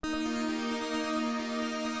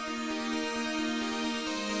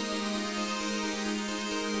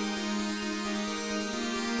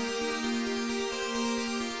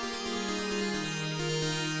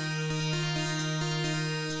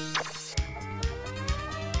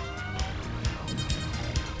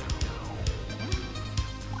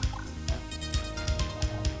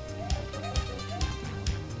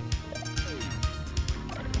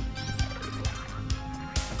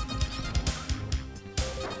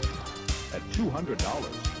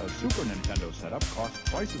$200, a Super Nintendo setup costs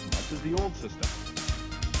twice as much as the old system.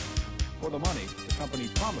 For the money, the company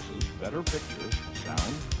promises better pictures,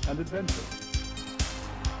 sound, and adventure.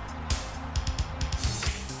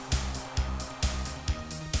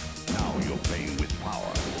 Now you're playing with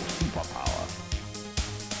power, superpower.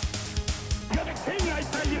 You're the king, I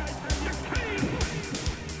tell you! The king!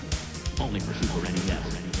 Only for Super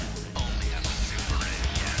NES. Only on Super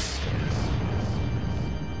NES.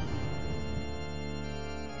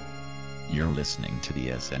 You're listening to the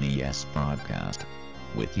SNES broadcast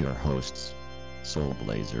with your hosts, Soul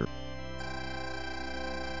Blazer.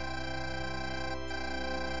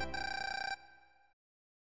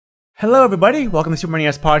 Hello, everybody. Welcome to Super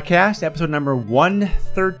NES Podcast, episode number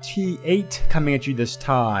 138, coming at you this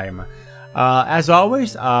time. As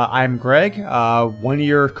always, I'm Greg, one of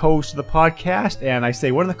your co-hosts of the podcast, and I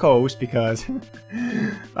say one of the co-hosts because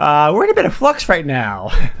we're in a bit of flux right now.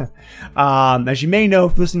 As you may know,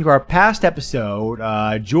 if listening to our past episode,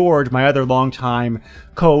 George, my other longtime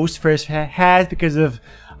co-host, has, because of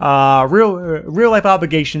real life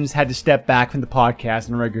obligations, had to step back from the podcast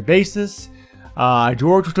on a regular basis.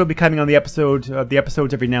 George will still be coming on the episodes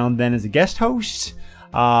every now and then as a guest host.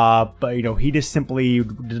 But he just simply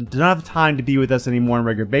does not have time to be with us anymore on a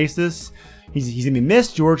regular basis. He's gonna be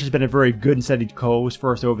missed. George has been a very good and steady co-host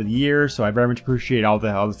for us over the years, so I very much appreciate all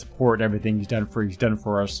the support and everything he's done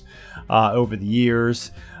for us over the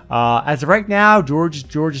years. As of right now, George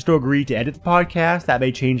has still agreed to edit the podcast. That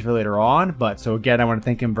may change for later on, but so again, I want to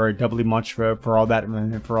thank him very doubly much for all that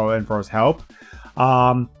and for his help.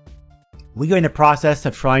 We are in the process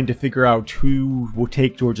of trying to figure out who will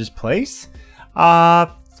take George's place.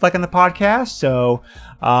 Like on the podcast, so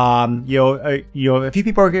a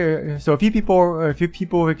few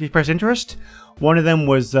people expressed interest. One of them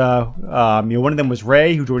was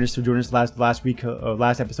Ray, who joined us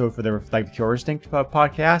last episode for the Pure Instinct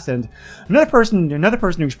podcast, and another person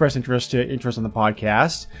who expressed interest on the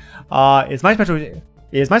podcast is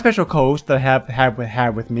my special co-host that I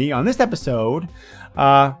have with me on this episode,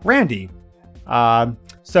 Randy.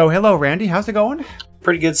 So hello, Randy. How's it going?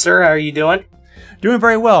 Pretty good, sir. How are you doing? Doing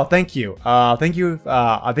very well, thank you. Thank you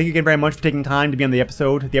again very much for taking time to be on the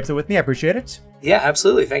episode with me. I appreciate it. Yeah,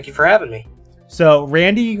 absolutely. Thank you for having me. So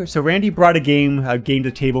Randy brought a game to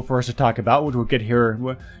the table for us to talk about, which we'll get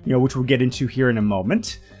into here in a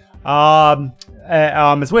moment.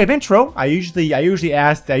 As a way of intro, I usually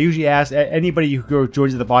ask anybody who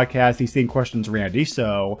joins the podcast these same questions, Randy.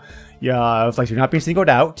 So yeah, it's like you're not being singled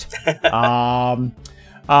out.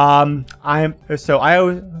 First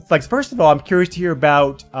of all, I'm curious to hear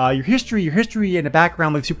about your history and the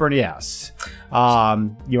background with Super NES. How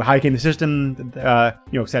you came to the system,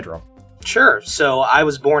 etc. Sure. So I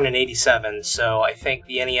was born in 87, so I think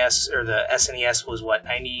the NES or the SNES was what,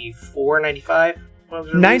 94, 95?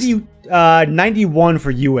 91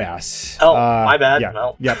 for US. Oh, my bad. Yeah.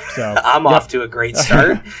 Well, yep. So I'm off to a great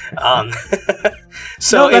start.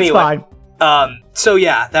 So no, that's fine. So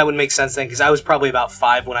yeah, that would make sense then, because I was probably about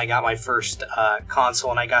 5 when I got my first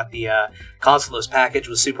console, and I got the console that was packaged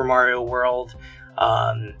with Super Mario World.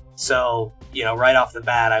 So right off the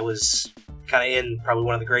bat, I was kind of in probably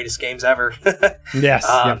one of the greatest games ever. Yes.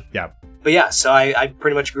 Yep. But yeah, so I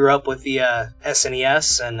pretty much grew up with the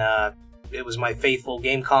SNES, and it was my faithful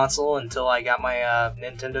game console until I got my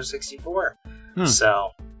Nintendo 64.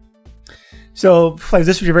 So this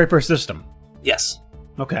was your very first system? Yes.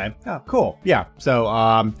 Okay. Oh, cool. Yeah. So,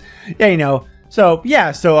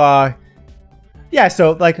 that's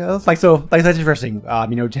interesting.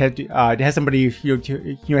 To have somebody, it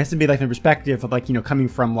has to be like the perspective of coming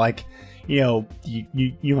from my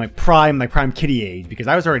prime kiddie age, because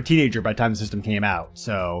I was already a teenager by the time the system came out.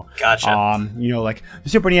 So, gotcha. The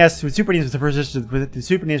Super NES was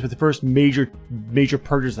the first major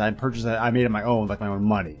purchase that I made on my own, my own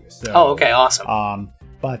money. So, oh, okay, awesome. So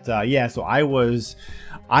I was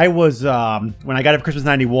when I got it for Christmas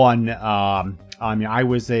 '91. I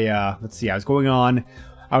was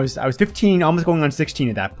I was 15, almost going on 16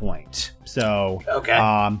 at that point. So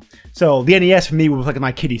okay. So the NES for me was like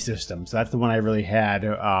my kiddie system. So that's the one I really had.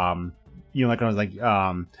 When I was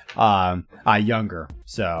younger.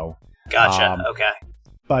 So gotcha. Okay.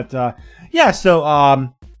 But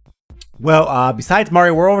besides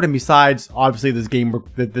Mario World and besides obviously this game we're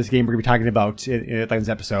going to be talking about in this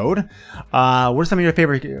episode, what are some of your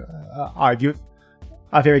favorite favorite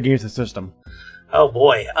games of the system? Oh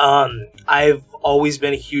boy, I've always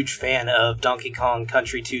been a huge fan of Donkey Kong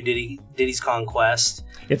Country 2 Diddy's Kong Quest.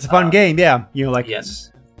 It's a fun game, yeah.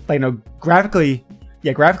 Yes. Graphically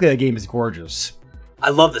the game is gorgeous. I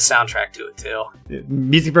love the soundtrack to it too.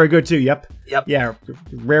 Music very good too. Yep. Yep. Yeah,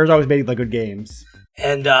 Rare's always made like good games.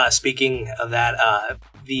 And speaking of that,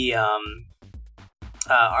 the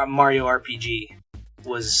Mario RPG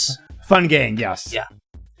was Fun game, yes. Yeah.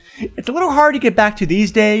 It's a little hard to get back to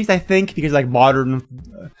these days, I think, because like modern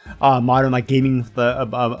like gaming,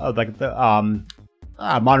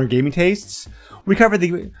 modern gaming tastes. We covered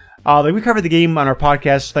the game on our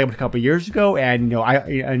podcast like a couple of years ago, and I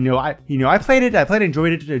played it,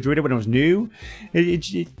 enjoyed it when it was new.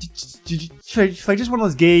 It's like just one of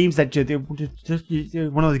those games that I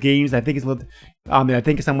think is a little. I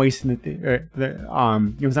think in some ways, in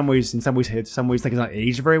some ways, like it's not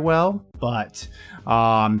aged very well. But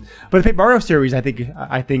the Paper Mario series, I think,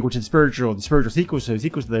 which is the spiritual sequels to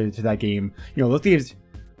that game. Those games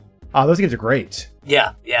are great.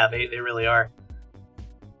 Yeah, they really are.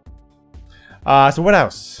 So what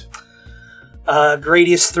else?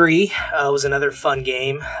 Gradius 3 was another fun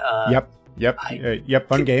game. Fun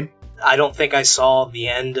game. I don't think I saw the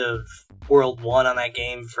end of World 1 on that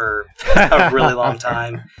game for a really long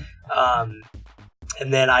time.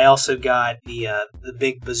 And then I also got the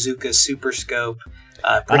big Bazooka Super Scope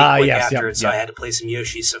pretty quick after it, so I had to play some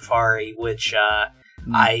Yoshi Safari, which I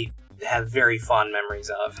have very fond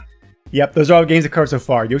memories of. Yep, those are all games I've covered so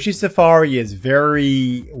far. Yoshi Safari is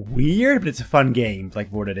very weird, but it's a fun game,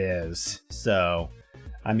 like what it is. So,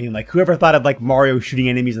 I mean, like, whoever thought of like Mario shooting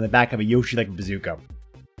enemies in the back of a Yoshi like a bazooka?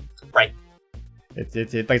 Right. It's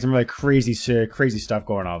like some really crazy stuff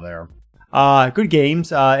going on there. Good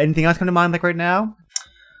games. Anything else come to mind like right now?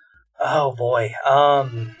 Oh boy.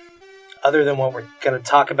 Other than what we're gonna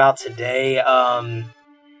talk about today,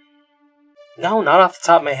 no, not off the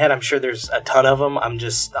top of my head. I'm sure there's a ton of them. I'm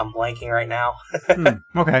blanking right now.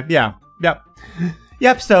 Okay. Yeah. Yep.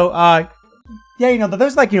 So,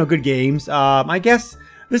 there's like good games. I guess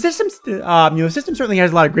the system, the system certainly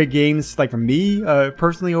has a lot of great games. Like for me,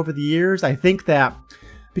 personally, over the years, I think that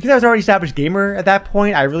because I was already an established gamer at that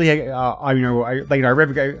point, I really, I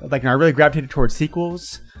really gravitated towards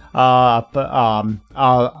sequels. New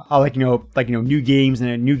games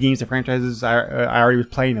and new games and franchises I already was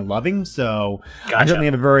playing and loving. So gotcha. I certainly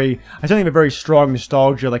have a very strong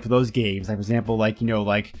nostalgia like for those games. Like for example, you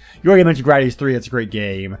already mentioned Gradius 3. That's a great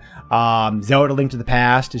game. Zelda: Link to the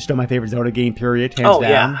Past is still my favorite Zelda game. Period. Hands down.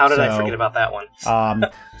 Yeah, how did I forget about that one?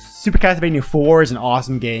 Super Castlevania 4 is an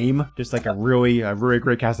awesome game. Just like a really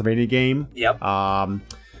great Castlevania game. Yep.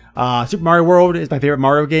 Super Mario World is my favorite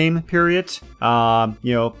Mario game, period. Like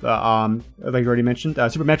you already mentioned,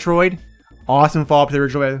 Super Metroid, awesome follow-up to the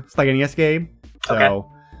original NES game. So, okay.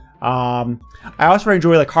 I also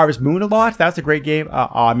enjoy like Harvest Moon a lot. That's a great game.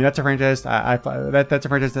 That's a franchise. That's a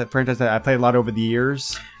franchise that I played a lot over the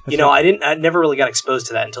years. I never really got exposed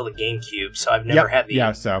to that until the GameCube, so I've never had the.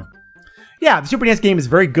 Yeah, so. Yeah, the Super NES game is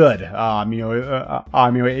very good. For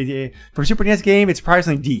a Super NES game, it's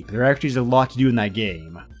surprisingly deep. There actually is a lot to do in that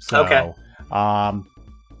game. So, okay.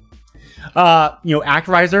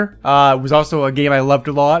 Actraiser was also a game I loved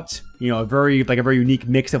a lot. A very unique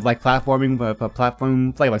mix of like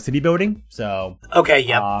platforming, like city building. So. Okay.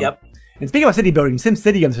 Yep. And speaking of city building,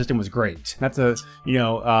 SimCity on the system was great. That's they took the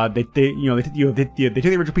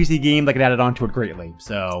original PC game, like, and added onto it greatly.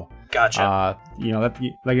 So. Gotcha.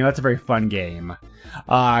 That's a very fun game.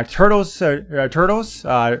 Turtles. Turtles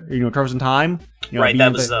in Time. Right,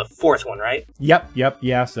 that was the fourth one, right? Yep.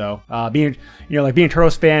 Yeah. So, being a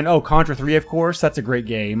Turtles fan. Oh, Contra 3, of course. That's a great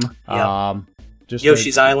game. Yep.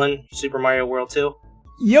 Yoshi's Island, Super Mario World 2.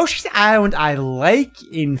 Yoshi's Island, I like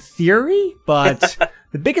in theory, but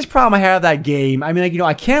the biggest problem I have with that game,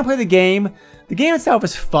 I can't play the game. The game itself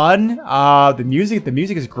is fun. The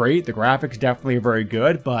music is great. The graphics definitely are very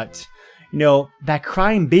good, but that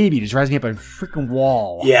crying baby just drives me up a freaking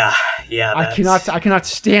wall. Yeah. I cannot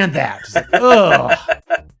stand that. It's like, ugh.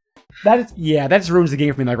 That just ruins the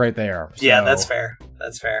game for me, like right there. So, yeah, that's fair.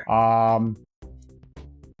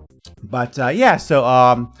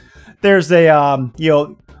 There's a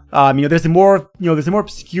there's a more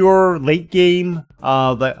obscure late game there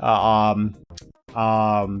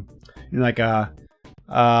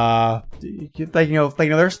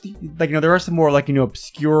are some more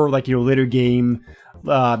obscure later game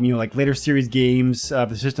later series games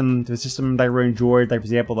the system that I really enjoyed, like for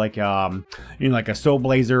example a Soul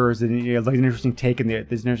Blazer is an interesting take on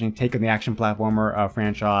the action platformer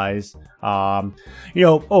franchise. Of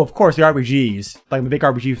course the RPGs, I'm a big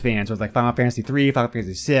RPG fan, so it's like Final Fantasy 3, Final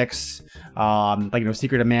Fantasy 6,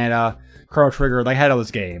 Secret of Mana, Chrono Trigger, I had all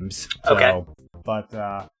those games. So, okay.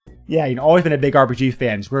 But Yeah, always been a big RPG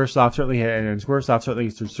fan. Squaresoft certainly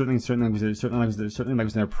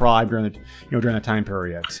was in their prime during the time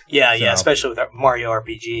period. Yeah, So- yeah, especially with Mario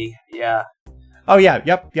RPG. Yeah. Oh yeah,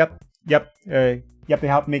 yep. They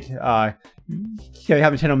helped make they helped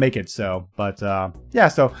Nintendo make it. So, but and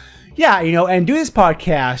do this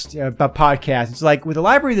podcast. It's like with a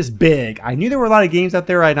library this big, I knew there were a lot of games out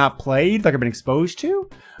there I had not played, like I've been exposed to.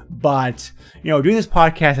 But doing this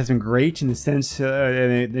podcast has been great in the sense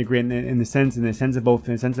of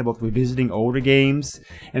both revisiting older games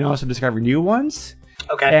and also discovering new ones.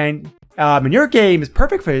 Okay. And your game is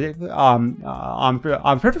perfect for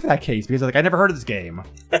perfect for that case because I never heard of this game.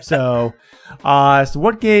 So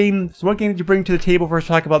what game did you bring to the table for us to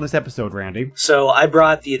talk about in this episode, Randy? So I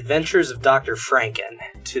brought The Adventures of Dr. Franken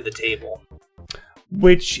to the table.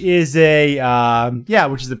 Which is a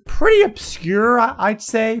pretty obscure, I'd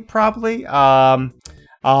say, probably action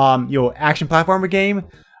platformer game.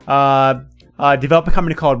 Developed by a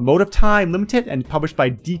company called Motive Time Limited and published by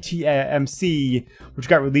DTMC, which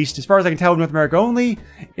got released, as far as I can tell, in North America only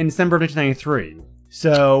in December of 1993.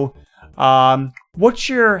 So, how'd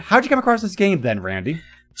you come across this game then, Randy?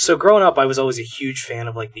 So growing up, I was always a huge fan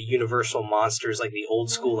of the Universal monsters, the old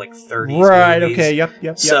school 30s Right. movies. Okay.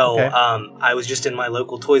 Yep. So okay. I was just in my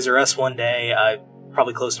local Toys R Us one day,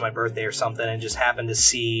 probably close to my birthday or something, and just happened to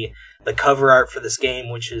see the cover art for this game,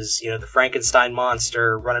 which is the Frankenstein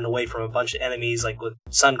monster running away from a bunch of enemies, with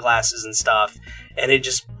sunglasses and stuff, and it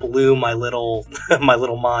just blew my little my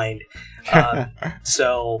little mind.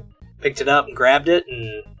 So picked it up and grabbed it,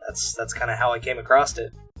 and that's kind of how I came across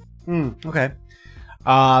it. Okay.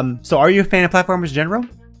 So are you a fan of platformers in general?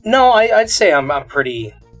 No, I'd say I'm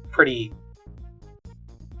pretty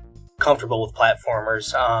comfortable with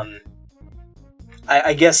platformers.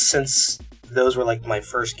 I guess since those were my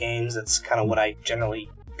first games, that's kind of what I generally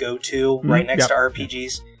go to right next to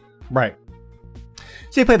RPGs. Right.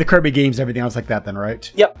 So you play the Kirby games and everything else like that then,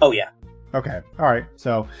 right? Yep. Oh yeah. Okay. All right.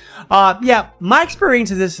 So, my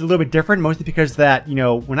experience of this is a little bit different, mostly because that,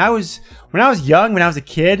 when I was a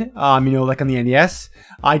kid, on the NES,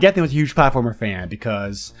 I definitely was a huge platformer fan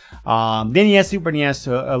because, the NES, Super NES,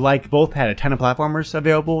 both had a ton of platformers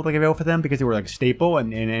available for them because they were staple and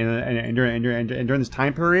during this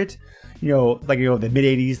time period, the mid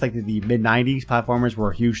 80s, the mid 90s, platformers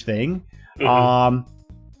were a huge thing. Mm-hmm.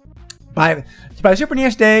 By Super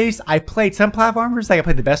NES days, I played some platformers. I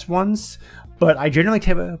played the best ones, but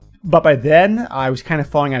but by then I was kind of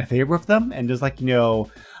falling out of favor with them, and just by the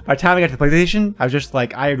time I got to the PlayStation, I was just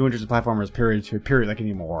I had no interest in platformers period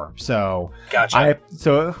anymore. So gotcha. I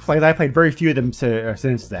played very few of them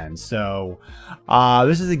since then. So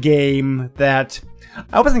this is a game that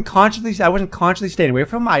I wasn't consciously staying away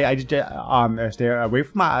from. I stay away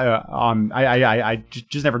from. I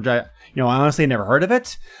just never. I honestly never heard of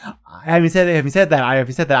it. Having said that, I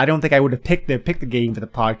don't think I would have picked the game for the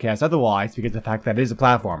podcast otherwise because of the fact that it is a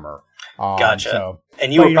platformer. Gotcha.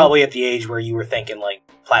 And you were probably at the age where you were thinking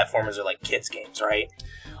platformers are kids games, right?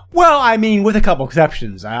 Well, with a couple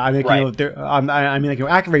exceptions. Right.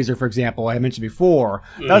 ActRaiser, for example, I mentioned before.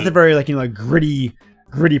 That was a very gritty,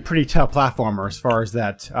 pretty tough platformer as far as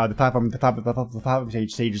that the platform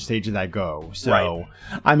stages that go. So, right.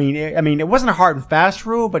 It wasn't a hard and fast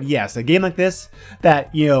rule, but yes, a game like this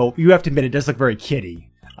that you have to admit it does look very kiddie.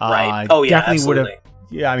 Right. Oh yeah, definitely absolutely.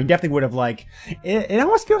 Definitely would have it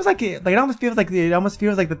almost feels like that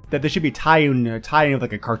there should be tie-in with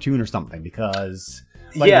a cartoon or something because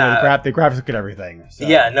the graphics look at everything. So.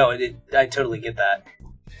 Yeah, no, I totally get that.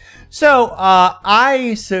 So, not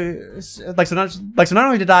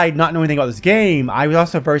only did I not know anything about this game, I was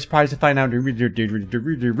also very surprised to find out to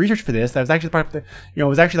do research for this that was actually part of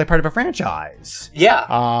part of a franchise.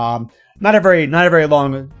 Yeah. Not a very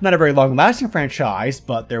long lasting franchise,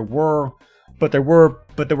 but there were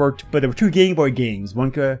two Game Boy games.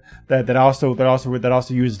 One that also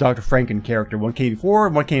used Dr. Franken character. One came before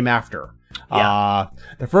and one came after. Yeah.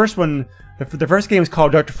 The first game was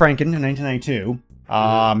called Dr. Franken in 1992.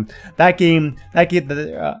 That game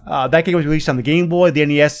was released on the Game Boy, the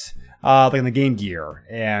NES, on the Game Gear,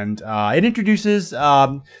 and it introduces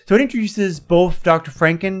both Dr.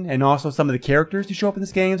 Franken and also some of the characters who show up in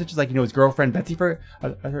this game, such as his girlfriend Betsy for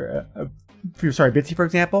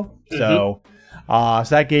example. Mm-hmm. So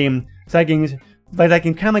that game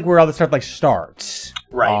kind of where all the stuff starts.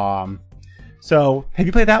 Right. So have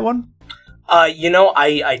you played that one?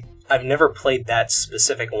 I've never played that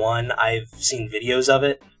specific one. I've seen videos of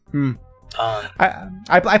it. I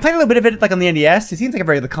played a little bit of it on the NES. It seems like a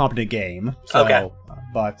very competent game. So, okay.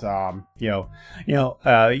 But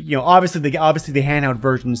obviously the handheld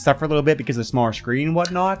version suffer a little bit because of the smaller screen and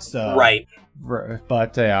whatnot. So right.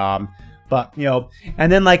 But you know,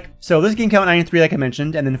 and then like so this game came out in '93, like I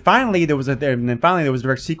mentioned, and then finally there was a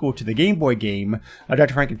direct sequel to the Game Boy game,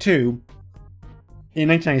 Dr. Franken 2, in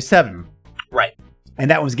 1997. Right. And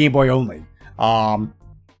that was Game Boy only. And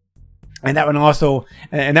that one also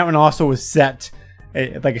was set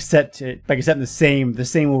in the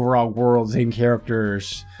same overall world, the same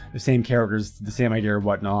characters, the same idea or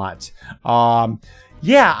whatnot.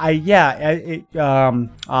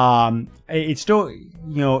 It still,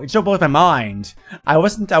 it still blows my mind. I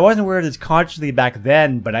wasn't aware of this consciously back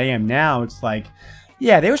then, but I am now. It's like,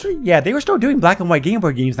 they were still doing black and white Game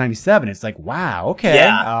Boy games in '97. It's like, wow, okay,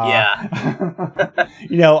 I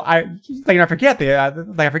forget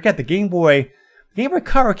the Game Boy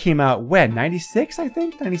Color came out when 96, I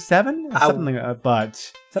think 97, something. I want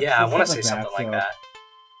to say something like that.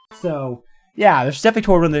 So there's definitely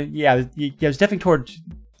toward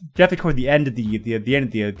the end of the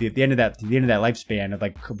end of that lifespan of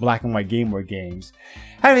like black and white Game Boy games.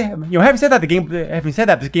 Having said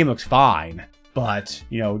that, this game looks fine, but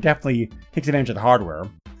definitely takes advantage of the hardware.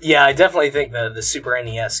 Yeah, I definitely think the Super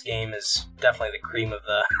NES game is definitely the cream of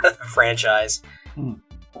the franchise.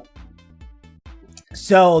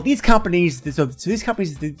 So these companies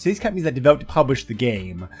that developed and published the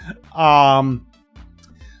game,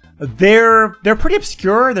 they're pretty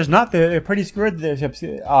obscure. They're pretty obscure.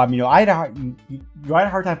 I had a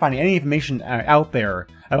hard time finding any information out there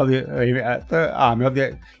about these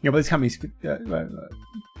companies.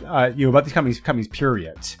 About these companies.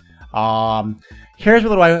 Period. Here's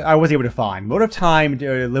what I was able to find. Motive Time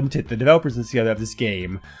Limited, the developers of this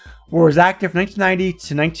game, was active from 1990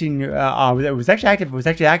 to 19. It was actually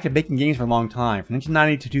active making games for a long time, from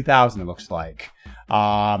 1990 to 2000. It looks like.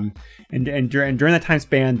 And during that time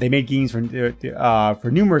span, they made games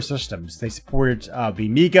for numerous systems. They supported the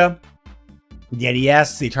Amiga, the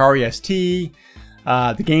NES, the Atari ST,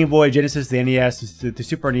 the Game Boy, Genesis, the NES, the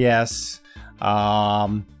Super NES,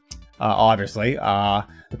 obviously,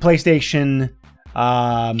 the PlayStation.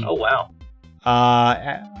 And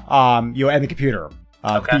the computer.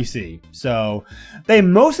 PC. So they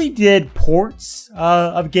mostly did ports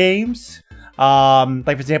of games, like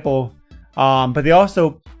for example, but they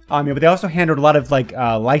also handled a lot of like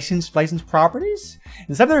licensed properties,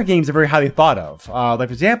 and some of their games are very highly thought of. Like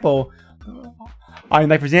for example, they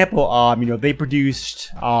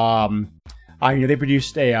produced the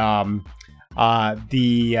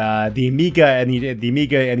Amiga and the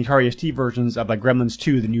Atari ST versions of like Gremlins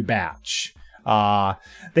 2, the new batch.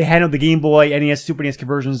 They handled the Game Boy, NES, Super NES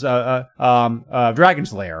conversions of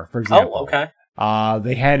Dragon's Lair, for example. Oh, okay.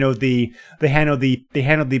 They handled the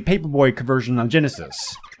Paperboy conversion on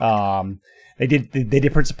Genesis. They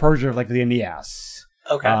did Prince of Persia like the NES.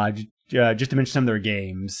 Okay. Just to mention some of their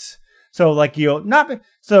games. So like not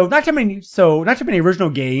too many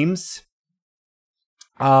original games.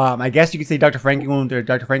 I guess you could say Dr. Franken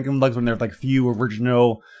was one of their like few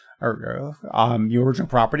original original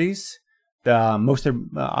properties. Most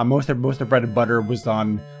of their bread and butter was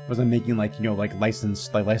on making like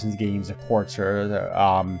licensed games or ports or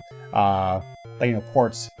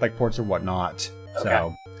ports or whatnot. Okay.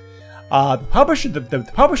 So the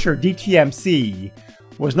publisher DTMC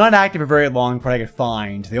was not active for very long, from what I could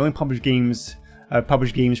find. They only published games from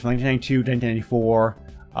 1992 to 1994.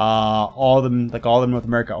 All of them North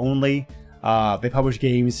America only. They published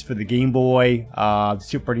games for the Game Boy, the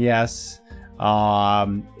Super NES.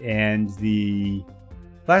 And the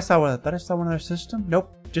I saw one other system.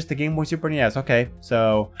 Nope, just the Game Boy, Super NES. Okay,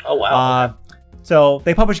 so so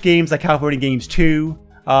they published games like California Games 2,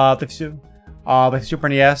 the Super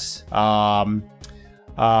NES.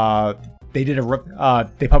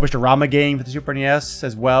 They published a Rama game for the Super NES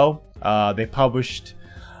as well. They published.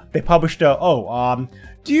 I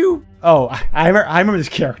remember this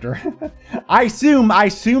character. I assume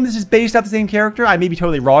this is based off the same character. I may be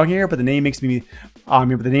totally wrong here, but the name makes me. The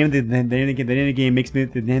name of the game makes me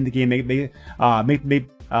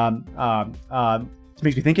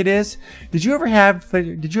makes me think it is. Did you ever have a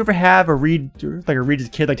Reed as a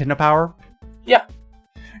kid like Techno Power? Yeah.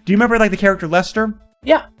 Do you remember like the character Lester?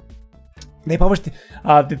 Yeah. They published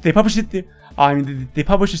a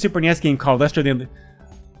Super NES game called Lester the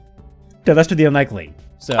Unlikely.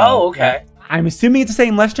 So, okay. I'm assuming it's the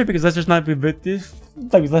same Lester because Lester's not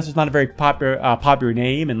a very popular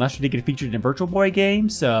name, and Lester did get featured in a Virtual Boy game.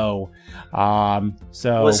 So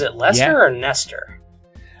was it Lester or Nestor?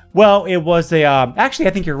 Well, it was a. Actually, I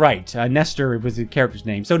think you're right. Nestor was the character's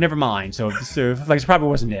name, so never mind. So it probably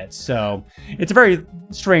wasn't it. So it's a very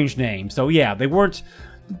strange name. So yeah, they weren't.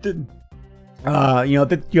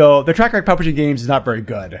 the track record publishing games is not very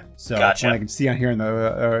good. So Gotcha. When I can see on here in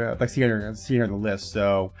the see here in the list.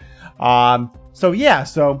 So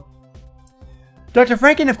Dr.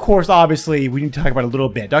 Franken, of course, obviously we need to talk about it a little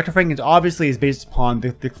bit. Dr. Franken obviously is based upon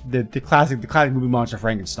the classic movie monster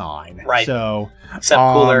Frankenstein. Right. So Except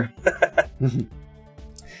cooler.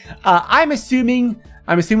 I'm assuming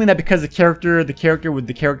that because the character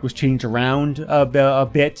was changed around a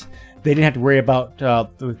bit, they didn't have to worry about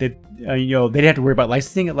they didn't have to worry about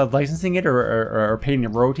licensing it or paying the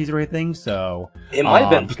royalties or anything. So It might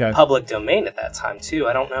have been public domain at that time too.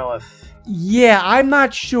 I don't know if. Yeah, I'm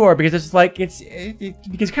not sure because it's like it's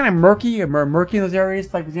kind of murky in those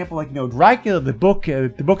areas. Like for example, Dracula, the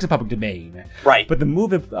book's a public domain, Right. But the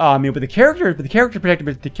movie, but the character is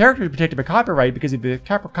protected by copyright because of the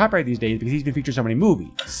copyright these days because he's been featured in so many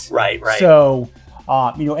movies. Right. So,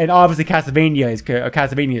 and obviously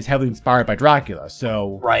Castlevania is heavily inspired by Dracula.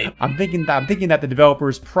 So, Right. I'm thinking that the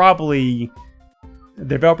developers probably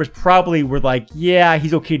were like, yeah,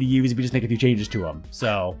 he's okay to use if we just make a few changes to him.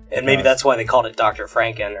 So, And maybe that's why they called it Dr.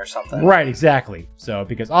 Franken or something. right, exactly. So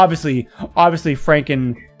because obviously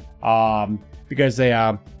Franken, because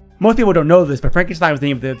they most people don't know this, but Frankenstein was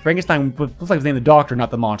named the doctor, not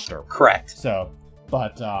the monster. Correct. So,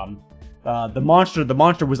 but the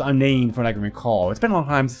monster was unnamed from what I can recall. It's been a long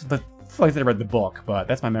time since I read the book, but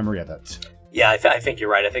that's my memory of it. Yeah, I think you're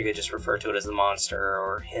right. I think they just refer to it as the monster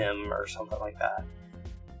or him or something like that.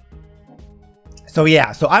 So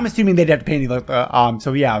I'm assuming they'd have to pay any. I'm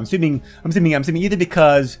assuming either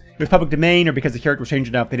because it was public domain or because the character was changed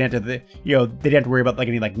enough, they didn't have to worry about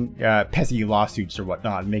any pesky lawsuits or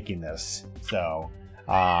whatnot making this. So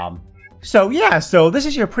this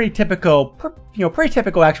is your pretty typical action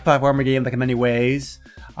platformer game, like in many ways.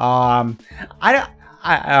 I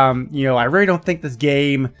really don't think this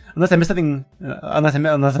game, unless I missed something, unless I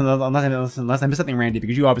missed something, Randy,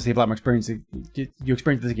 because you obviously have a lot more experience. You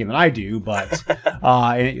experience this game than I do, but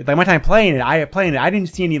my time playing it, I didn't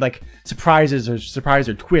see any surprises or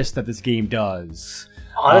twists that this game does.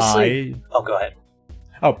 Honestly, go ahead.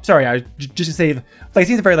 Oh, sorry. I was just to say, it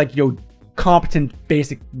seems a very competent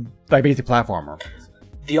basic platformer.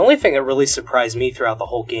 The only thing that really surprised me throughout the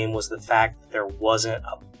whole game was the fact that there wasn't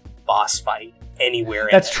a boss fight anywhere.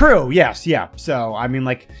 That's true. Yes. Yeah. So again,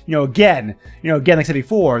 like I said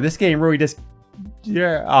before, this game really does.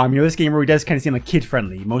 This game really does kind of seem like kid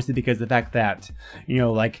friendly, mostly because of the fact that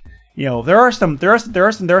there are some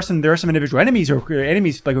individual enemies who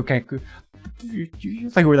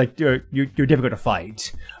you're difficult to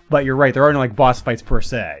fight, but you're right, there are no boss fights per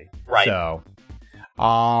se. Right.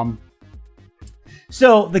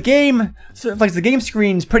 So the game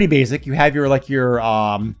screen's pretty basic. You have this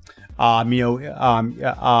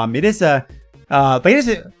is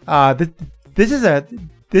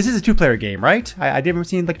a 2-player game, right? I didn't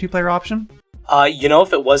see a 2-player option.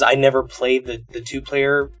 If it was, I never played the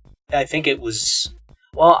 2-player. I think it was.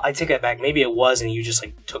 Well, I take that back. Maybe it was, and you just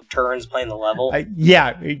took turns playing the level. I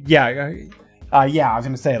was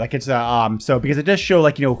gonna say it's so because it does show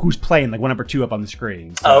who's playing 1 or 2 up on the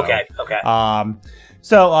screen. So, okay.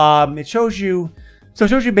 It shows you. So it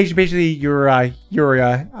shows you basically your the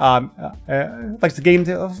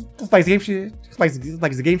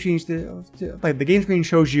game screen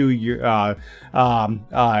shows you your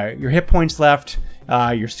hit points left,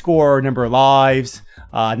 your score, number of lives,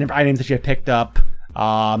 number of items that you have picked up,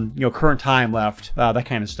 current time left, that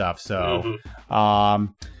kind of stuff. So,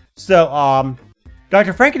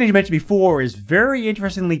 Dr. Franken, as you mentioned before, is very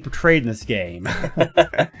interestingly portrayed in this game.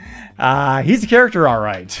 He's a character, all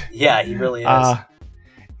right. Yeah, he really is.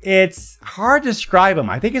 It's hard to describe him.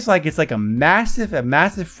 I think it's like a massive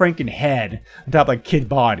Franken head on top of kid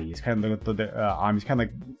body. It's kind of he's kind of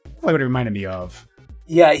like what it reminded me of.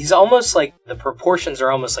 Yeah, he's almost the proportions are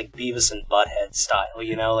almost like Beavis and Butthead style.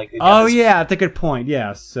 Yeah, that's a good point.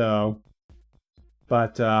 Yeah. So,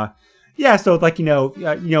 but he's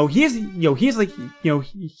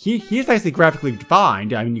he's nicely graphically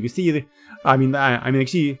defined. I mean, you can see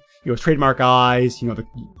trademark eyes.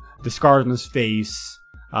 The scars on his face.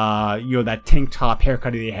 That tank top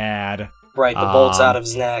haircut that he had. Right, the bolts out of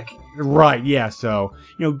his neck. Right, yeah. So,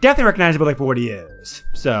 definitely recognizable for what he is.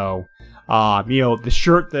 So, the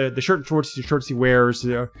shirt and shorts he wears,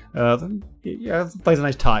 plays a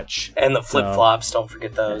nice touch. And the flip flops, don't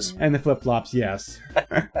forget those. And the flip flops, yes.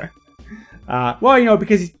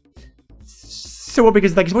 Because he's supposed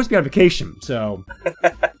to be on vacation. So,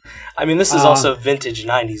 I mean, this is also vintage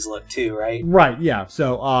 '90s look too, right? Right, yeah.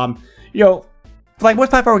 So,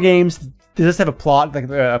 most platform games, does have a plot, like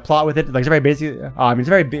a plot with it. Like it's very basic. It's a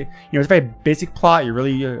very it's a very basic plot. You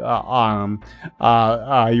really you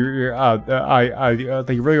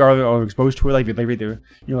really are exposed to it, like read the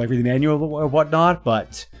read the manual or whatnot.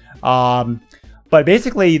 But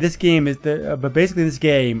basically this game is Dr.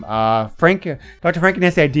 Franken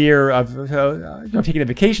has the idea of taking a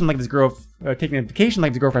vacation like this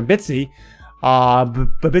girlfriend Bitsy.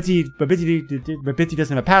 But Bitsy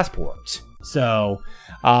doesn't have a passport. So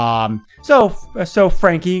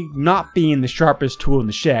Frankie, not being the sharpest tool in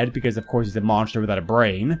the shed, because of course he's a monster without a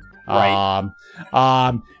brain, Right.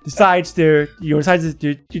 decides the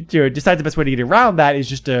best way to get around that is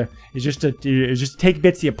just to take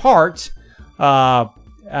Bitsy apart, and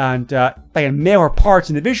mail her parts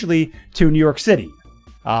individually to New York City.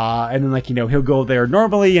 And then he'll go there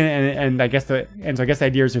normally, and I guess the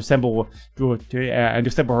idea is to assemble her once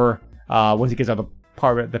he gets out the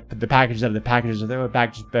packages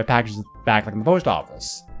back like in the post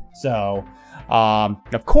office. So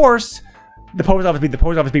of course the post office being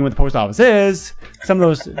what the post office is, some of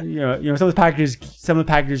those packages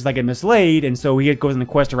get mislaid, and so he goes on a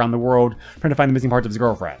quest around the world trying to find the missing parts of his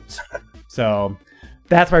girlfriend. So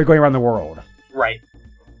that's why you're going around the world. Right.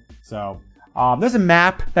 So there's a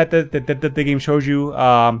map that the game shows you.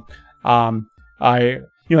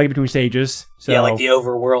 Between stages. So, yeah, like the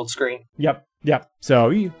overworld screen. Yep. So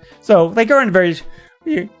they go around various.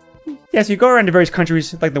 You go around to various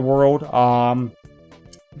countries like the world.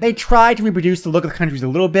 They try to reproduce the look of the countries a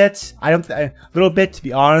little bit. To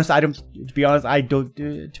be honest, I don't think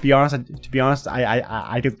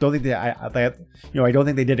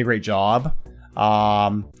they did a great job.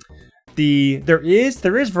 There is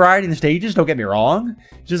variety in the stages. Don't get me wrong.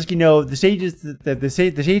 Just the stages,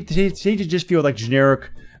 the stages just feel like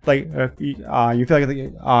generic. You feel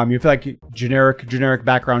like generic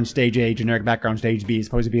background stage A, generic background stage B, as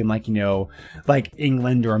opposed to being like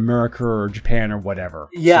England or America or Japan or whatever.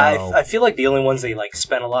 Yeah, so, I feel like the only ones they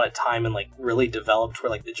spent a lot of time and really developed were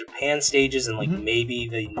the Japan stages and maybe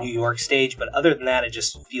the New York stage, but other than that, it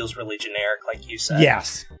just feels really generic, like you said.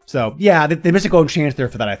 Yes. So yeah, they missed a golden chance there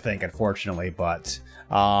for that, I think, unfortunately, but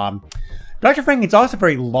Dr. Franken's also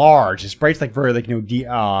very large. His sprite's very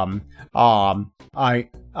detailed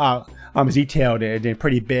and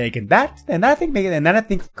pretty big, and that I think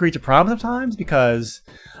creates a problem sometimes because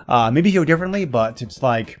maybe you feel differently, but it's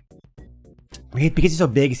because he's so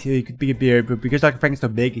big, because Dr. Franken's so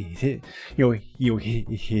big, his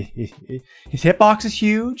hitbox is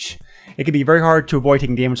huge. It can be very hard to avoid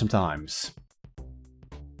taking damage sometimes.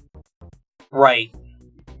 Right.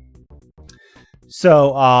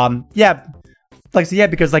 So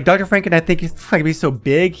because Dr. Franken, I think he's so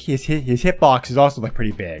big, his hitbox is also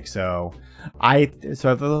pretty big. So I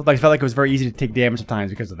felt like it was very easy to take damage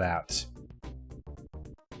sometimes because of that.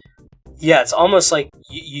 Yeah, it's almost like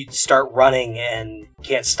you start running and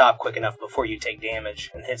can't stop quick enough before you take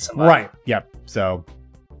damage and hit somebody. Right. Yep. So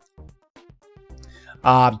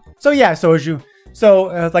counting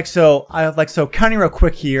real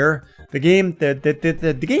quick here. The game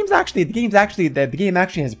actually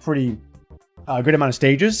has a pretty good amount of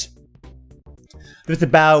stages. There's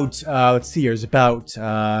about there's about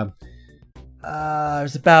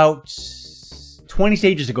 20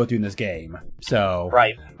 stages to go through in this game. So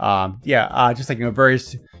right. Just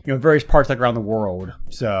various parts around the world.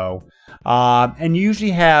 So and you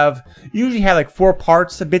usually have 4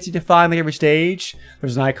 parts of Bitsy to find every stage.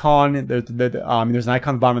 There's an icon. There's an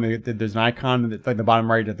icon at the bottom. There's an icon the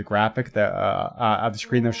bottom right of the graphic of the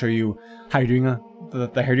screen that'll show you how you're doing on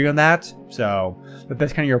that. So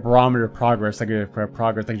that's kind of your barometer of progress, as you go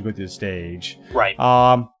through the stage. Right.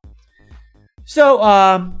 So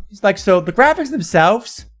the graphics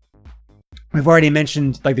themselves, we've already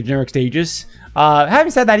mentioned the generic stages.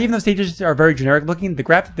 Having said that, even though stages are very generic looking, the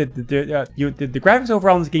graphics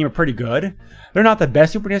overall in this game are pretty good. They're not the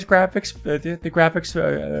best Super NES graphics. But for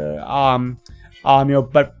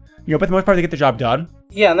the most part, they get the job done.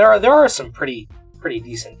 Yeah, and there are some pretty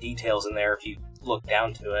decent details in there if you look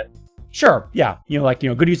down to it. Sure. Yeah.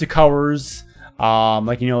 Good use of colors.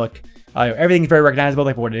 Everything's very recognizable,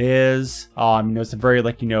 for what it is. It's a very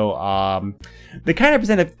they kind of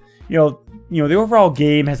present the overall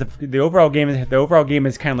game is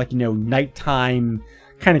kind of nighttime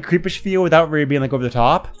kind of creepish feel without really being over the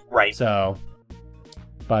top. Right. So,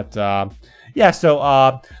 but the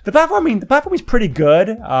platforming is pretty good.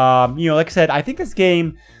 Like I said, I think this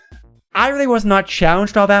game, I really was not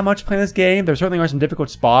challenged all that much playing this game. There certainly are some difficult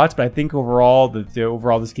spots, but I think overall,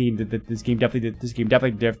 this game definitely does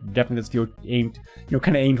feel aimed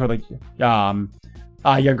toward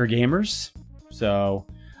younger gamers. So,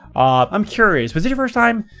 I'm curious. Was it your first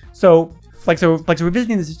time? So,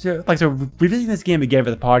 revisiting this game again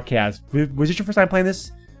for the podcast. Was this your first time playing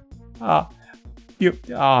this? You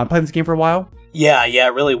playing this game for a while? Yeah,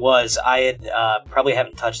 it really was. I had probably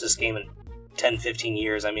haven't touched this game in 10, 15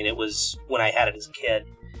 years. I mean, it was when I had it as a kid.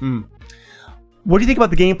 What do you think about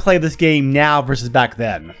the gameplay of this game now versus back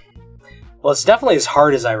then? Well, it's definitely as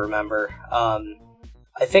hard as I remember.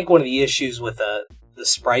 I think one of the issues with the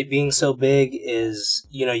sprite being so big is,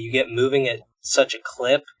 you get moving at such a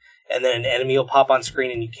clip, and then an enemy will pop on screen,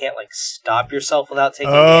 and you can't stop yourself without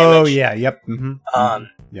taking damage. Oh yeah, yep. Mm-hmm.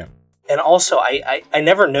 Yeah. And also, I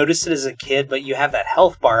never noticed it as a kid, but you have that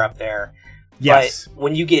health bar up there. Yes. But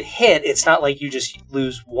when you get hit, it's not like you just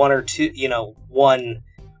lose one or two, one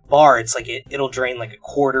bar. It's like it'll drain like a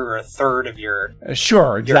quarter or a third of your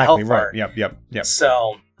sure, exactly, your health right. bar. Yep.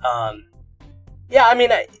 So, yeah, I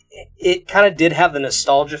mean, it kind of did have the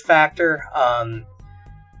nostalgia factor,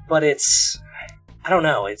 but I don't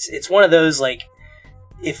know. It's one of those,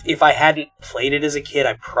 if I hadn't played it as a kid,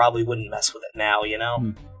 I probably wouldn't mess with it now,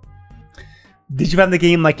 Did you find the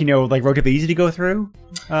game relatively easy to go through?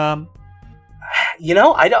 I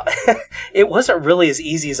don't. It wasn't really as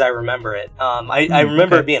easy as I remember it. I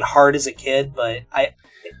remember it being hard as a kid, but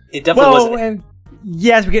it definitely wasn't. And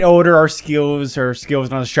as we get older, our skills are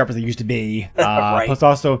not as sharp as they used to be. Right. Plus,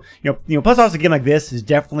 also, a game like this is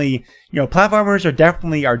definitely, platformers are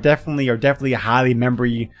definitely highly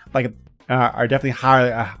memory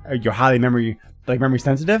highly memory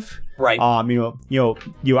sensitive. Right.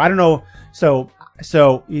 I don't know. So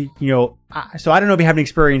I don't know if you have any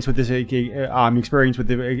experience with this. Experience like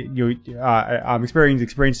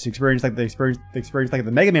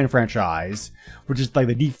the Mega Man franchise, which is like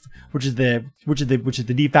the de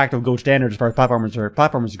facto gold standard as far as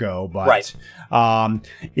platformers go. But right.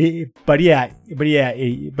 But yeah.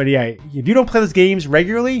 If you don't play those games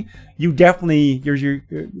regularly, you definitely your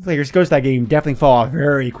skills to that game definitely fall off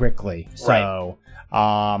very quickly. So.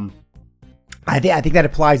 Right. I think that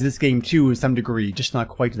applies to this game too, to some degree, just not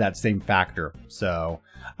quite to that same factor. So,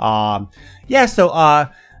 So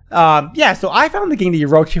I found the game to be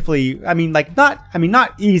relatively,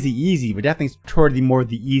 not easy, but definitely toward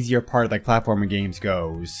the easier part, platforming games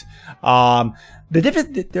goes. The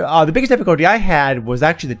biggest difficulty I had was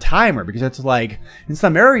actually the timer, because it's in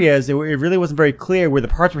some areas it really wasn't very clear where the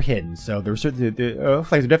parts were hidden. So there were there were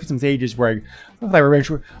definitely some stages where where I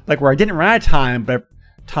didn't run out of time, but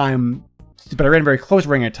I ran very close to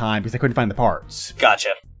running out of time because I couldn't find the parts.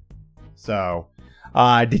 Gotcha. So,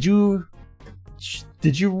 did you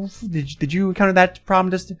encounter that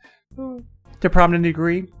problem to prominent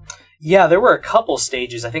degree? Yeah, there were a couple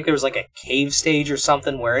stages. I think there was a cave stage or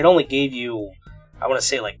something where it only gave you, I want to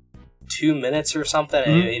say 2 minutes or something.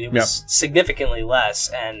 Mm-hmm. And it was significantly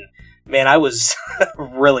less. And man, I was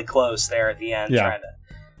really close there at the end trying to.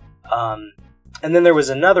 And then there was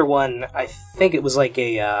another one. I think it was an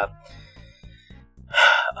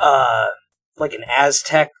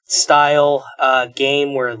Aztec style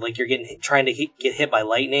game where you're trying to get hit by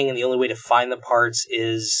lightning, and the only way to find the parts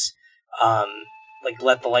is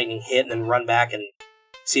let the lightning hit and then run back and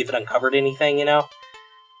see if it uncovered anything,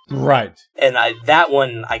 Right. And that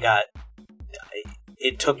one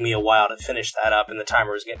it took me a while to finish that up, and the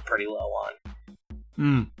timer was getting pretty low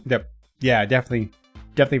on. Yep. Yeah, definitely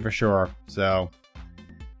for sure. So,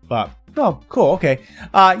 but cool. Okay.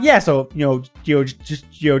 So just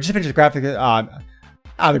to finish the graphic,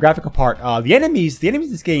 the graphical part. The enemies in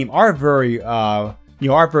this game are very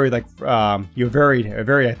varied. I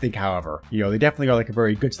think, however, they definitely are a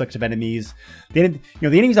very good selection of enemies. The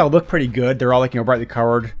enemies all look pretty good. They're all brightly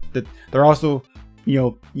colored. They're also, at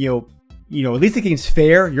least the game's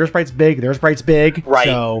fair. Your sprite's big. Their sprite's big. Right.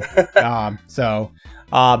 So,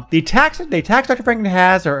 the attacks Dr. Franken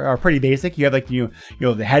has are pretty basic. You have the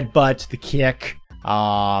headbutt, the kick.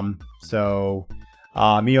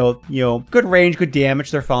 Good range, good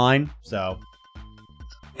damage. They're fine. So.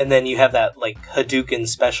 And then you have that Hadouken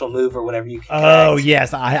special move or whatever you can connect. Oh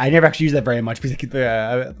yes, I never actually use that very much because I keep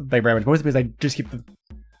very much. Mostly because I just keep the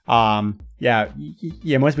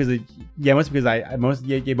mostly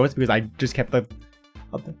because I just kept the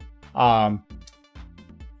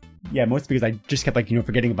mostly because I just kept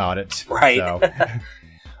forgetting about it. Right. So.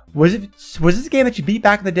 Was this a game that you beat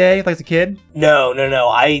back in the day, as a kid? No.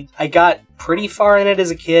 I got pretty far in it as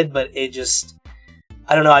a kid, but it just,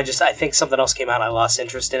 I don't know. I think something else came out and I lost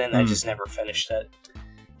interest in it, and I just never finished it.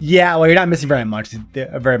 Yeah, well, you're not missing very much. The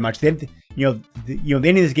ending of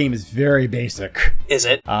this game is very basic. Is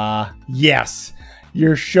it? Yes.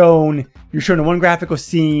 You're shown one graphical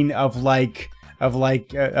scene of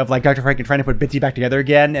Dr. Franken trying to put Bitsy back together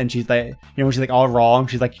again, and she's like, she's like all wrong.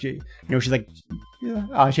 She's like, she has like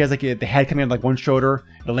the head coming out of like one shoulder,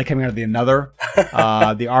 the leg coming out of the another.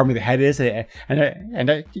 The arm where the head is, and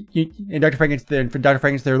Dr.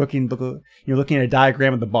 Franken's there looking at a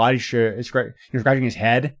diagram of the body, scratching his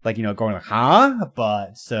head, like going like, huh?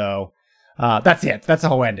 But so. That's it. That's the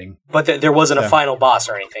whole ending. But there wasn't a final boss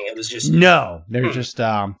or anything. It was just no. There's just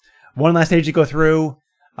one last stage to go through,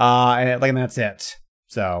 and that's it.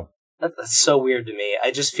 So that's so weird to me. I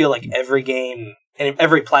just feel like every game and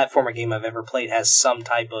every platformer game I've ever played has some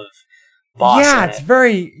type of boss. Yeah, in it's it.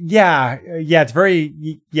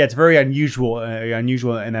 it's very unusual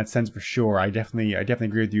in that sense for sure. I definitely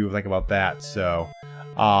agree with you about that. So,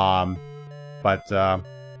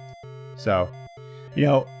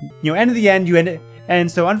 end of the end, you end it, and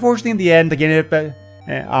so unfortunately in the end, you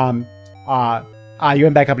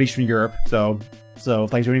end back up in Eastern Europe, so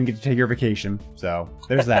like you don't even get to take your vacation, so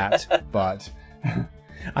there's that. But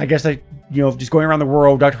I guess just going around the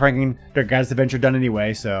world, Dr. Franken got his adventure done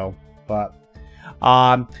anyway. So, but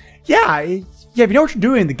if you know what you're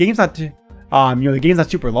doing, the game's not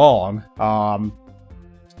super long.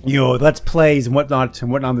 Let's plays and whatnot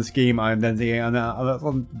on this game, and then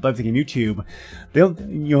on the game YouTube, they go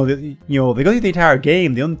through the entire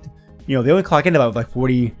game. They only clock in about like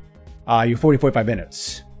 45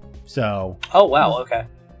 minutes. So. Oh wow! Okay.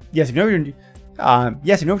 Yes, if you know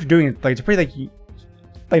what you're doing, like it's a pretty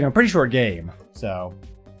a pretty short game. So.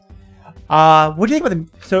 What do you think about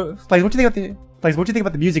what do you think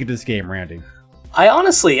about the music of this game, Randy?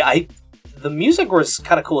 The music was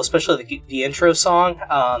kind of cool, especially the intro song.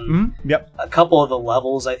 Yep. A couple of the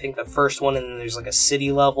levels, I think the first one, and then there's like a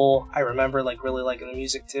city level. I remember really liking the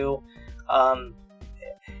music too. I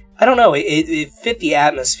don't know. It fit the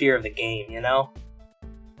atmosphere of the game,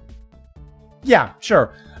 Yeah,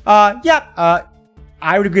 sure. I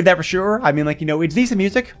would agree with that for sure. I mean, it's decent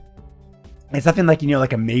music. It's nothing like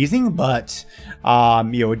amazing, but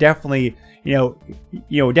it definitely.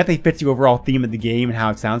 It definitely fits the overall theme of the game and how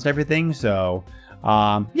it sounds and everything. So,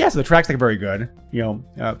 so the tracks very good. Good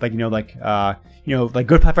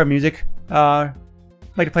platform music.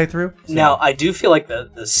 Like to play through. So. Now, I do feel like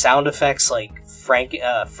the sound effects, like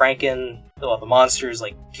Franken, the monsters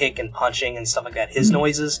like kick and punching and stuff like that. His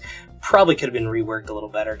noises probably could have been reworked a little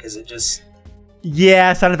better because it just.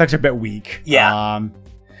 Yeah, sound effects are a bit weak. Yeah.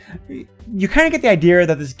 You kind of get the idea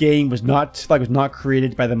that this game was not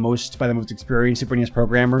created by the most experienced Super NES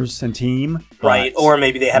programmers and team, right? Or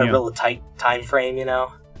maybe they had a real tight time frame,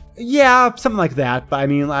 Yeah, something like that. But I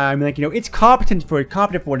mean, it's competent for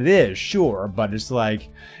what it is, sure. But it's like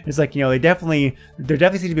there definitely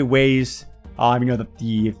seem to be ways,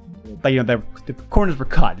 the corners were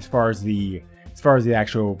cut as far as the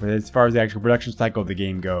actual production cycle of the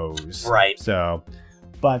game goes, right? So,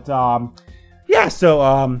 but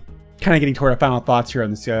kind of getting toward our final thoughts here on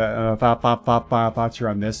this.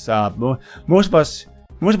 Most of us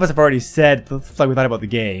have already said we thought about the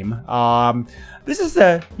game. This is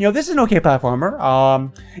an okay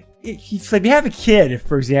platformer. If you have a kid,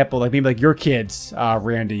 for example, maybe your kids,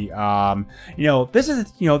 Randy, this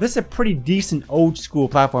is a pretty decent old school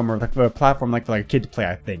platformer, for a platform for a kid to play,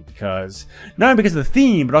 I think, because not only because of the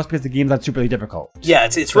theme, but also because the game's not superly difficult. Yeah,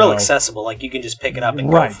 it's real accessible. You can just pick it up and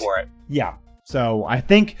go for it. Yeah. So I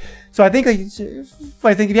think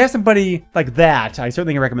if you have somebody like that, I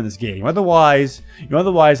certainly can recommend this game. Otherwise,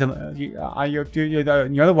 unless you're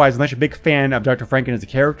a big fan of Dr. Franken as a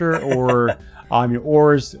character, or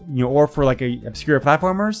for obscure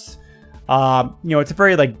platformers, it's a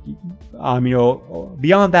very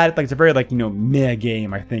beyond that, it's a very meh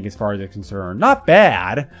game, I think, as far as it's concerned. Not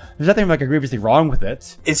bad. There's nothing grievously wrong with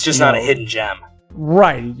it. It's just not a hidden gem.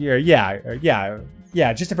 Right.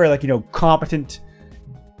 Yeah, just a very competent,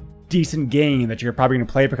 decent game that you're probably gonna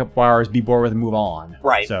play for a couple hours, be bored with, and move on.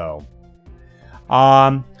 Right. So,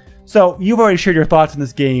 so you've already shared your thoughts on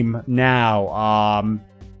this game. Now,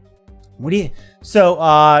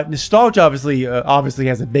 nostalgia obviously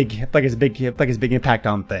has a big impact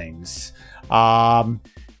on things.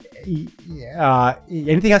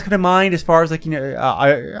 Anything else come to mind as far as as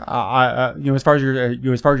far as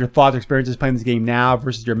your thoughts or experiences playing this game now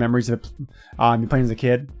versus your memories of playing as a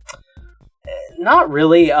kid? Not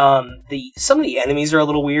really. Some of the enemies are a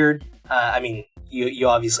little weird. I mean, you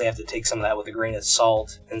obviously have to take some of that with a grain of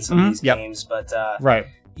salt in some of these games, but right.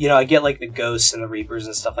 I get the ghosts and the reapers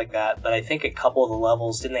and stuff like that, but I think a couple of the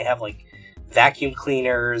levels, didn't they have vacuum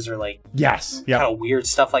cleaners or yes, kind of weird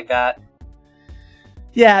stuff like that?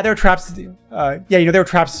 Yeah, there were traps. There were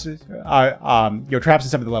traps. Traps in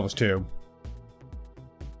some of the levels too.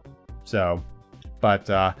 So, But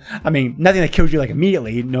I mean, nothing that kills you like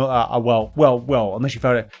immediately. No, well, unless you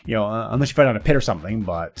found it, unless you found out a pit or something.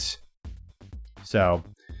 But so,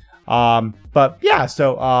 but yeah,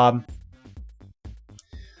 so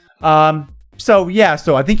yeah,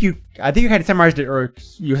 so I think you kind of summarized it, or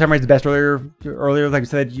you summarized it best earlier. Like you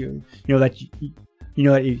said, you like you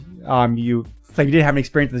didn't have an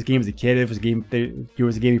experience with this game as a kid. It was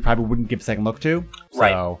a game you probably wouldn't give a second look to.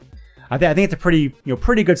 Right. So I think it's a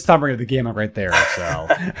pretty good summary of the game right there. So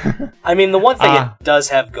I mean, the one thing it does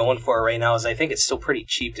have going for it right now is I think it's still pretty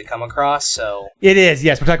cheap to come across. So it is.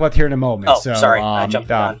 Yes, we'll talk about it here in a moment. Oh, so, sorry, I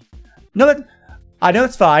jumped on. No, I know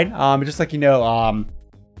it's fine. Just like there's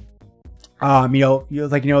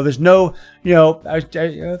no, we're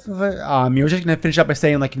just gonna finish up by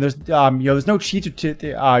saying like there's no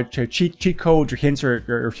cheat codes or hints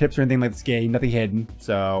or tips or anything like this game. Nothing hidden.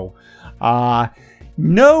 So,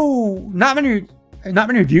 not many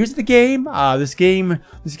reviews of the game. This game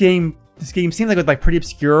seems like it was pretty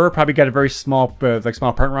obscure. Probably got a very small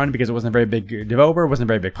print run because it wasn't a very big developer, wasn't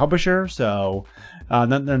a very big publisher. So, not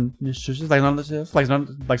a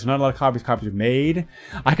lot of copies were made.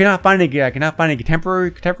 I cannot find any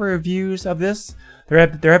contemporary reviews of this. There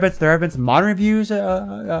have been some modern reviews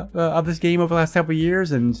of this game over the last couple of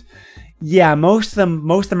years, and yeah, most of them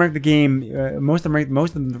rank the game. Most of them rank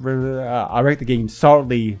the game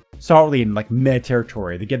solidly in like mid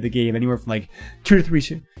territory. They give the game anywhere from like 2 to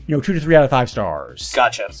 3 out of 5 stars.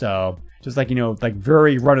 Gotcha. So just like like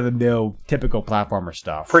very run of the mill typical platformer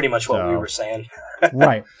stuff. Pretty much what we were saying.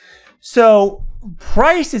 Right. So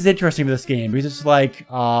price is interesting with this game because it's like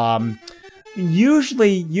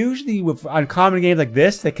usually with uncommon games like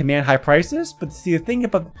this they command high prices. But see the thing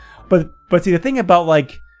about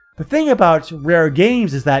rare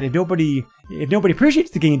games is that if nobody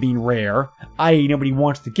appreciates the game being rare, i.e. nobody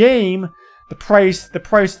wants the game, the price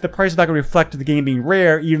is not going to reflect the game being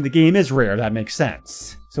rare, even if the game is rare. That makes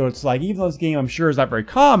sense. So it's like, even though this game I'm sure is not very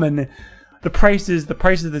common, the prices of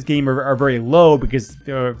this game are very low because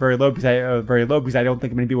I don't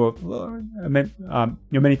think many people,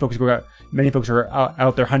 many folks are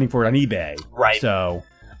out there hunting for it on eBay. Right. So,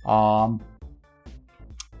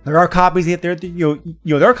 there are copies there.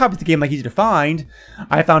 There are copies of the game easy to find.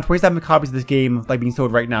 I found 27 copies of this game being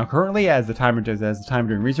sold right now currently as the time of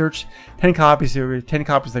doing research. 10 copies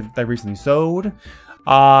that recently sold.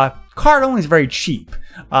 Card only is very cheap.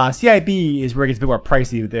 CIB is where it gets a bit more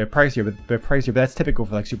pricey. They're pricier, but that's typical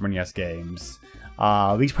for Super NES games.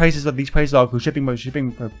 These prices all include shipping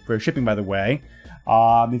by the way.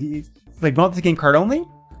 If you want this game card only,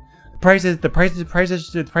 the prices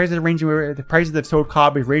of sold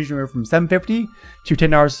copies range anywhere from $7.50 to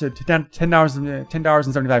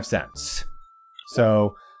 $10.75.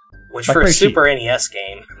 So, which for a Super NES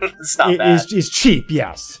game, it's not bad. It's cheap,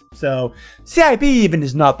 yes. So CIB even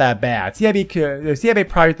is not that bad. The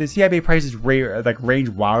CIB prices range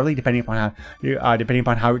wildly depending upon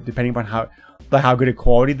how good a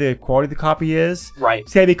quality the copy is. Right.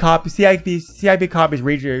 CIB copies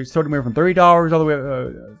range sold anywhere from $30 all the way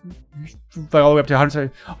up to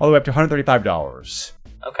 $135.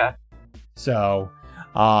 Okay. So,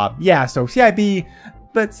 yeah. So CIB.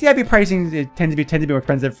 But CIB pricing tends to be more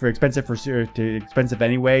expensive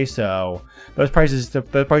anyway. So those prices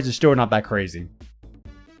still are not that crazy.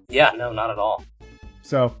 Yeah, no, not at all.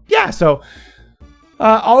 So yeah, so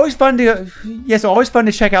always fun to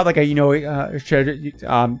check out check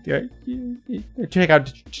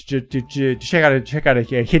out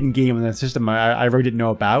a hidden game in the system I really didn't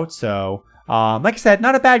know about. So like I said,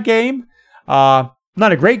 not a bad game.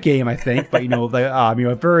 Not a great game, I think, but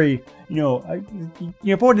a very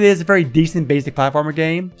for what it is, a very decent basic platformer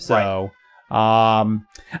game. So, right.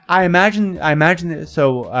 I imagine.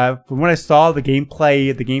 So, from what I saw, the gameplay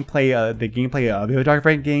of the other Dr.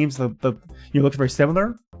 Franken games, looks very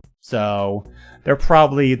similar. So, they're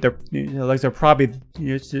probably kind of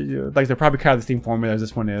the same formula as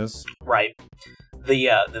this one is. Right.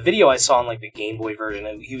 The video I saw on the Game Boy version,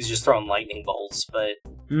 and he was just throwing lightning bolts, but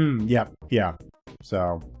yeah.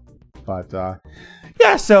 So, but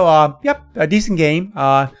yeah. So, yep, a decent game.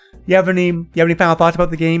 You have any final thoughts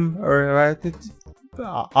about the game, or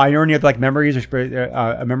any other memories or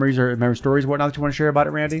stories, whatnot that you want to share about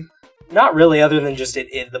it, Randy? Not really, other than just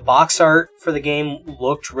the box art for the game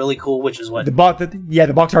looked really cool, which is what the box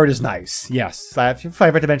art is nice. Yes, I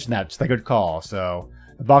forgot to mention that. It's a good call. So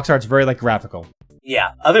the box art's very graphical.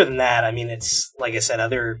 Yeah. Other than that, I mean, it's like I said,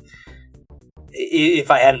 if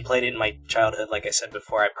I hadn't played it in my childhood, like I said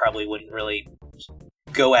before, I probably wouldn't really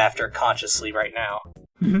go after it consciously right now.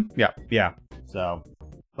 Mm-hmm. Yeah. So,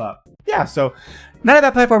 But yeah, so not a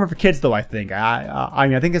bad platformer for kids though. I think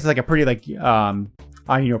I think it's like a pretty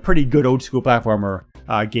pretty good old school platformer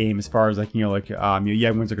game as far as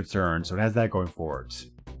young ones are concerned. So it has that going for it.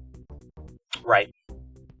 Right.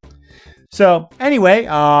 So anyway,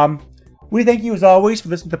 we thank you as always for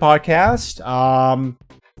listening to the podcast.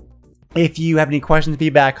 If you have any questions,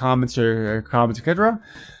 feedback, comments, etc.,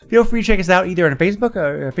 feel free to check us out either on a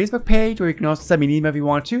Facebook page, or you can also send me an email if you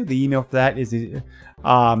want to. The email for that is the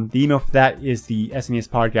SNES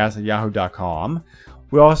podcast at yahoo.com.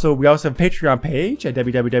 We also have a Patreon page at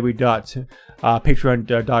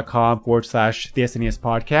www.patreon.com/the SNES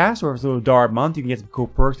podcast, or if it's a little $1 a month, you can get some cool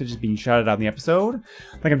perks such as being shouted out in the episode,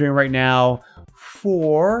 like I'm doing right now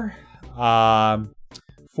for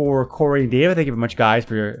Corey and David. Thank you very much, guys,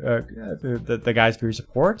 for your the guys for your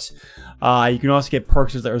support. You can also get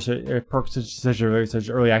perks such as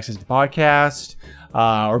early access to the podcast,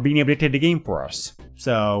 or being able to dictate the game for us.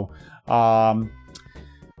 So,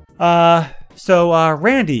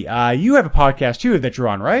 Randy, you have a podcast too that you're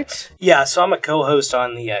on, right? Yeah, so I'm a co-host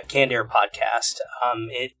on the Canned Air podcast.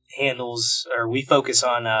 We focus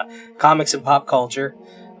on comics and pop culture.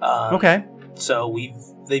 Okay. So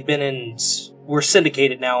we're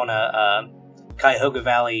syndicated now on a Cuyahoga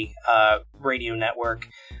Valley radio network.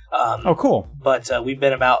 Cool. But we've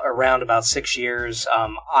been around about 6 years.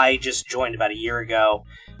 I just joined about a year ago.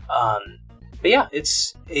 But yeah,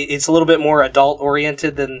 it's a little bit more adult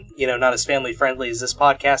oriented than, not as family friendly as this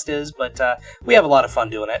podcast is, but we have a lot of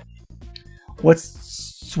fun doing it.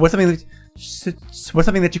 What's something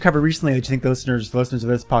that you covered recently that you think the listeners of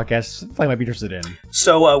this podcast might be interested in?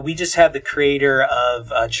 So we just had the creator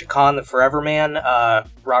of Chacon the Forever Man,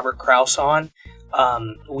 Robert Krause, on.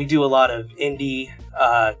 We do a lot of indie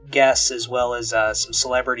guests as well as some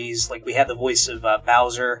celebrities. Like we had the voice of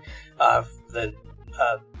Bowser,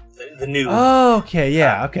 the new. Oh, okay,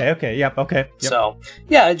 yeah, okay, yep. So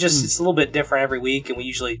yeah, it's a little bit different every week, and we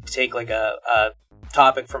usually take like a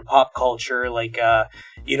topic from pop culture, like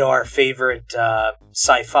our favorite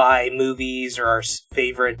sci-fi movies or our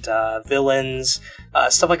favorite villains,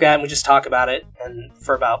 stuff like that, and we just talk about it and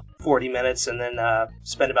for about 40 minutes, and then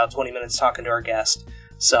spend about 20 minutes talking to our guest.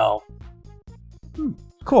 So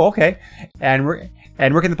cool, okay. And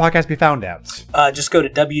where can the podcast be found at? Just go to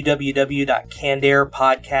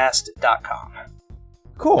www.cannedairpodcast.com.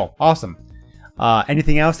 Cool, awesome.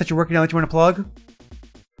 Anything else that you're working on that you want to plug?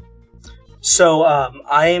 So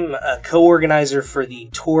I'm a co-organizer for the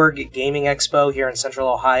Torg Gaming Expo here in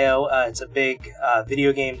Central Ohio. It's a big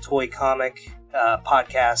video game, toy, comic,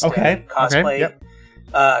 podcast, and cosplay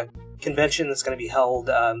convention that's going to be held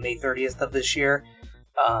May 30th of this year.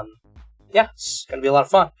 It's going to be a lot of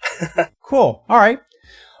fun. Cool. All right.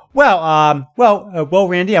 Well,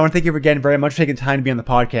 Randy, I want to thank you again very much for taking the time to be on the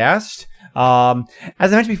podcast. As I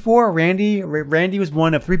mentioned before, Randy was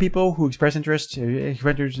one of 3 people who expressed interest in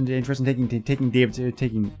taking David.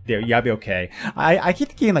 Yeah, I'll be okay. I keep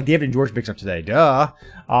thinking like David and George mixed up today. Duh.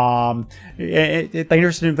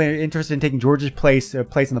 Interested in taking George's place in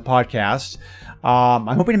the podcast. I'm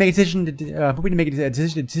hoping to make a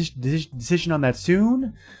decision on that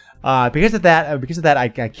soon. Because of that, I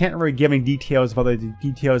can't really give any details about the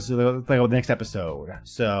details of the next episode.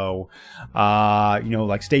 So,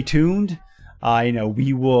 stay tuned.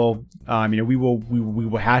 We will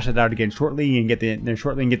hash it out again shortly and get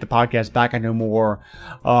the podcast back on a more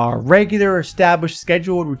regular, established,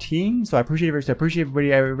 scheduled routine. So I appreciate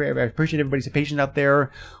everybody. I appreciate everybody's patience out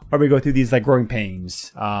there while we go through these growing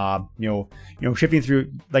pains. Shifting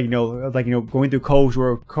through going through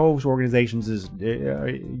co-host organizations is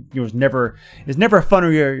never fun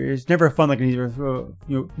like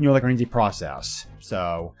an easy process.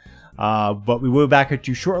 So. But we will be back at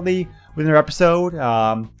you shortly with another episode.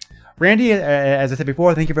 Randy, as I said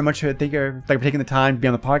before, thank you very much for taking the time to be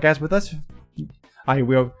on the podcast with us.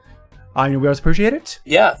 We always appreciate it.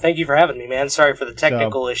 Yeah, thank you for having me, man. Sorry for the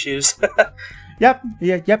technical issues. Yep,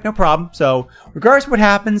 no problem. So, regardless of what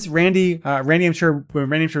happens, Randy, I'm sure, we'll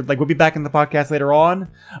be back in the podcast later on.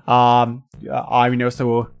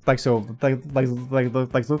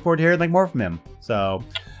 Look forward to hearing more from him. So,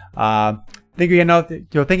 thank you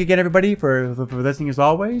again, everybody, for listening as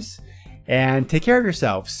always, and take care of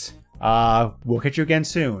yourselves. We'll catch you again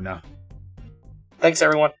soon. Thanks,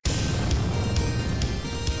 everyone.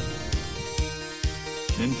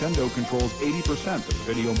 Nintendo controls 80% of the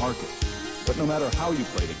video market. But no matter how you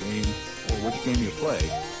play the game, or which game you play,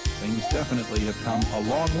 things definitely have come a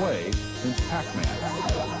long way since Pac-Man.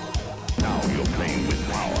 Now you're playing with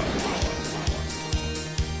power.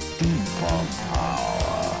 Deep power.